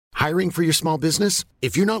Hiring for your small business?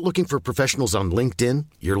 If you're not looking for professionals on LinkedIn,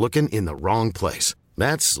 you're looking in the wrong place.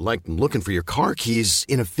 That's like looking for your car keys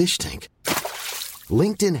in a fish tank.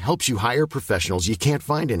 LinkedIn helps you hire professionals you can't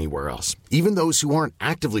find anywhere else, even those who aren't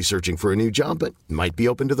actively searching for a new job but might be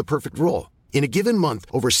open to the perfect role. In a given month,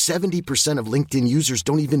 over 70% of LinkedIn users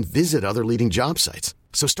don't even visit other leading job sites.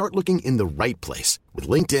 So start looking in the right place. With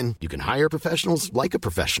LinkedIn, you can hire professionals like a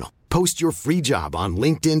professional. Post your free job on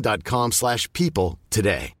linkedin.com/people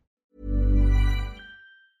today.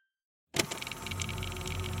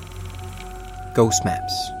 Ghost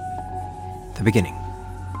Maps. The beginning.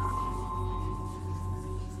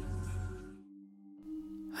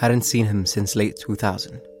 Hadn't seen him since late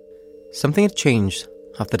 2000. Something had changed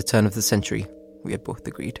after the turn of the century, we had both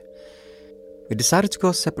agreed. We decided to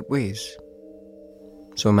go separate ways.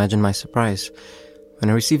 So imagine my surprise when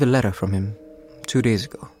I received a letter from him 2 days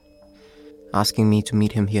ago, asking me to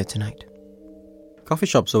meet him here tonight. Coffee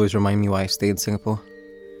shops always remind me why I stay in Singapore.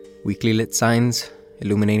 Weekly lit signs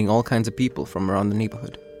illuminating all kinds of people from around the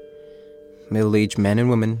neighborhood. Middle-aged men and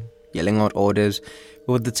women yelling out orders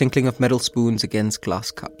with the tinkling of metal spoons against glass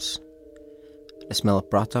cups. The smell of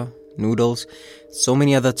prata, noodles, so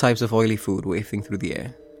many other types of oily food wafting through the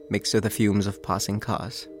air, mixed with the fumes of passing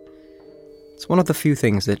cars. It's one of the few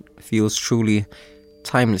things that feels truly,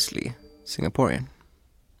 timelessly Singaporean.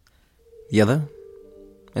 The other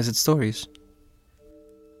is its stories.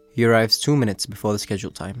 He arrives 2 minutes before the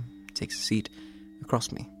scheduled time, takes a seat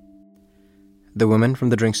across me. The woman from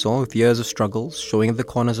the drink stall, with years of struggles showing at the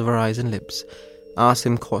corners of her eyes and lips, asks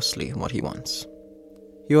him coarsely what he wants.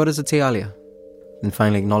 He orders a teh alia, then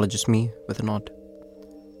finally acknowledges me with a nod.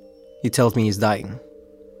 He tells me he's dying.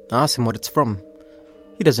 I ask him what it's from.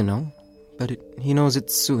 He doesn't know, but he knows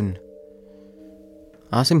it's soon.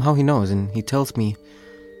 I ask him how he knows, and he tells me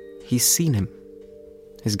he's seen him,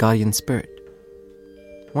 his guardian spirit.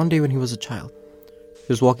 One day when he was a child,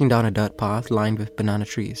 he was walking down a dirt path lined with banana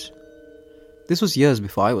trees. This was years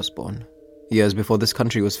before I was born, years before this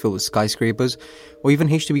country was filled with skyscrapers or even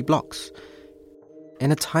HDB blocks,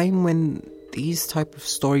 in a time when these type of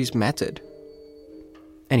stories mattered.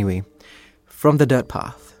 Anyway, from the dirt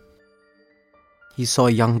path, he saw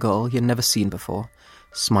a young girl he had never seen before,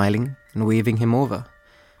 smiling and waving him over,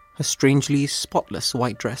 her strangely spotless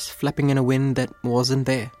white dress flapping in a wind that wasn't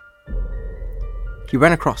there. He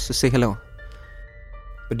ran across to say hello,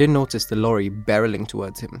 but didn't notice the lorry barreling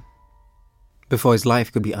towards him. Before his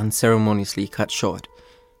life could be unceremoniously cut short,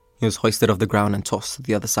 he was hoisted off the ground and tossed to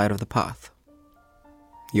the other side of the path.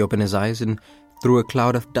 He opened his eyes and, through a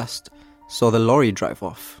cloud of dust, saw the lorry drive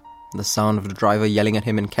off, the sound of the driver yelling at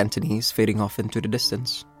him in Cantonese fading off into the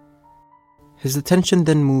distance. His attention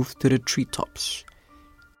then moved to the treetops,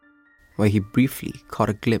 where he briefly caught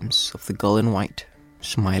a glimpse of the girl in white,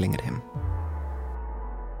 smiling at him.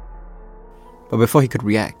 But before he could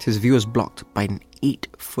react, his view was blocked by an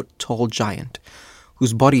 8-foot-tall giant,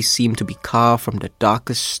 whose body seemed to be carved from the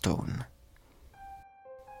darkest stone.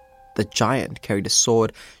 The giant carried a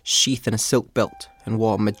sword sheathed in a silk belt and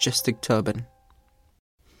wore a majestic turban.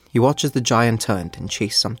 He watched as the giant turned and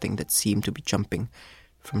chased something that seemed to be jumping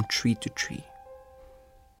from tree to tree.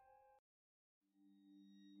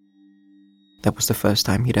 That was the first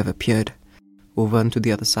time he'd ever peered over onto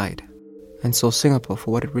the other side and saw Singapore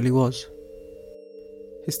for what it really was.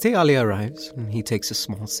 His teh alia arrives and he takes a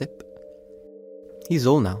small sip. He's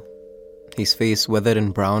old now, his face weathered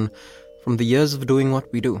and brown from the years of doing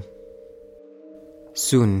what we do.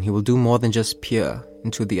 Soon he will do more than just peer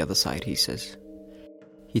into the other side, he says.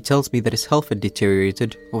 He tells me that his health had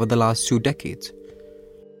deteriorated over the last 2 decades.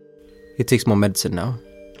 He takes more medicine now.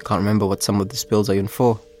 Can't remember what some of the pills are even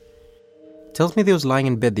for. He tells me that he was lying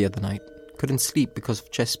in bed the other night, couldn't sleep because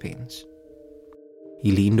of chest pains.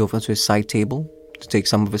 He leaned over to his side table to take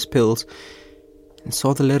some of his pills and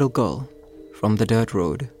saw the little girl from the dirt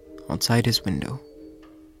road outside his window.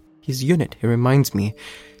 His unit, it reminds me,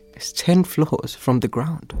 is 10 floors from the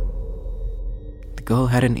ground. The girl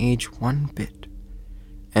hadn't aged one bit,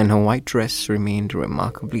 and her white dress remained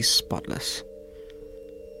remarkably spotless.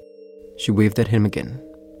 She waved at him again,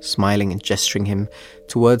 smiling and gesturing him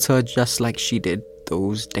towards her just like she did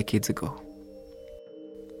those decades ago.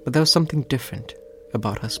 But there was something different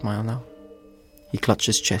about her smile now. He clutched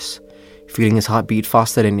his chest, feeling his heart beat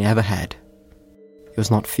faster than he ever had. It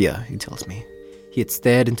was not fear, he tells me. He had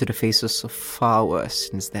stared into the faces of far worse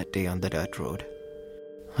since that day on the dirt road.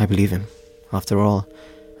 I believe him. After all,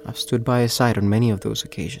 I've stood by his side on many of those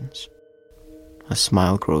occasions. Her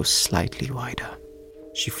smile grows slightly wider.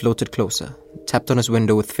 She floated closer, tapped on his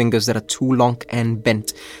window with fingers that are too long and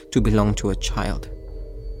bent to belong to a child.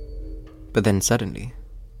 But then suddenly,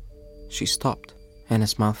 she stopped and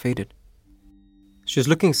his smile faded. She was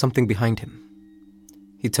looking at something behind him.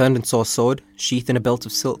 He turned and saw a sword sheathed in a belt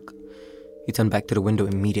of silk. He turned back to the window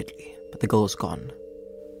immediately, but the girl was gone.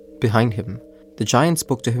 Behind him, the giant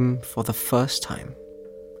spoke to him for the first time.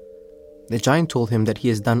 The giant told him that he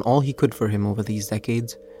has done all he could for him over these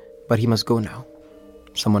decades, but he must go now.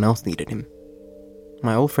 Someone else needed him.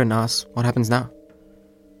 My old friend asked, what happens now?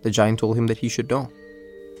 The giant told him that he should know.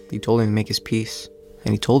 He told him to make his peace,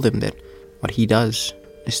 and he told him that what he does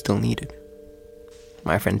is still needed.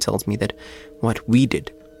 My friend tells me that what we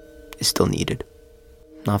did is still needed.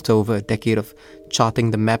 After over a decade of charting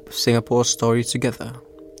the map of Singapore's stories together,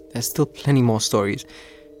 there's still plenty more stories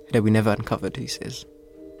that we never uncovered, he says.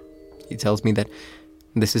 He tells me that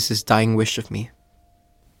this is his dying wish of me.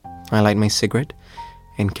 I light my cigarette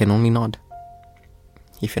and can only nod.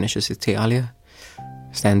 He finishes his teh alia,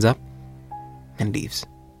 stands up, and leaves.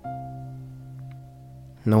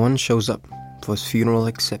 No one shows up for his funeral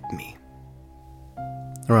except me.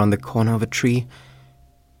 Around the corner of a tree,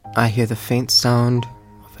 I hear the faint sound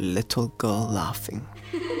of a little girl laughing.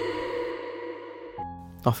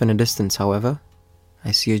 Off in the distance, however,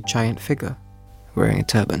 I see a giant figure wearing a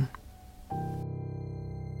turban.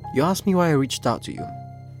 You asked me why I reached out to you.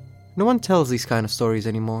 No one tells these kind of stories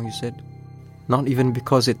anymore, you said. Not even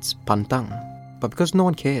because it's pantang, but because no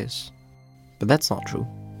one cares. But that's not true.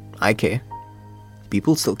 I care.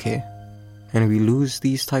 People still care. And if we lose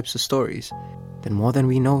these types of stories, then more than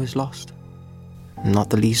we know is lost. Not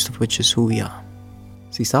the least of which is who we are.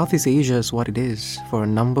 See, Southeast Asia is what it is for a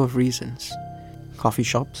number of reasons. Coffee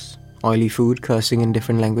shops, oily food, cursing in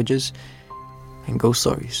different languages, and ghost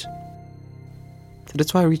stories. So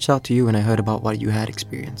that's why I reached out to you when I heard about what you had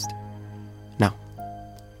experienced. Now,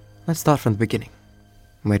 let's start from the beginning.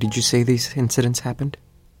 Where did you say these incidents happened?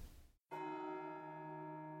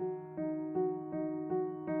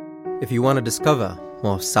 If you want to discover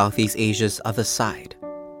more of Southeast Asia's other side,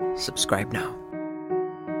 subscribe now.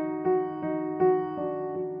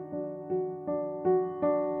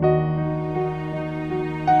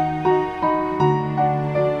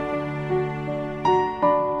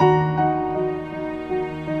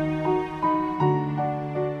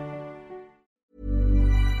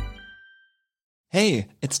 Hey,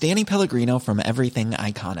 it's Danny Pellegrino from Everything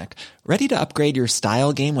Iconic. Ready to upgrade your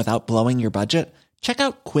style game without blowing your budget? Check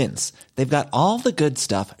out Quince. They've got all the good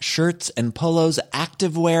stuff, shirts and polos,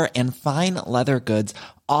 activewear, and fine leather goods,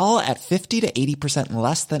 all at 50 to 80%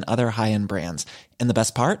 less than other high-end brands. And the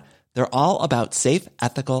best part? They're all about safe,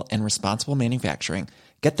 ethical, and responsible manufacturing.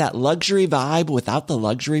 Get that luxury vibe without the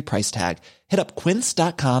luxury price tag. Hit up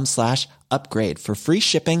quince.com/upgrade for free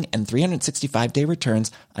shipping and 365-day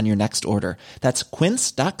returns on your next order. That's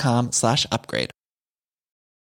quince.com/upgrade.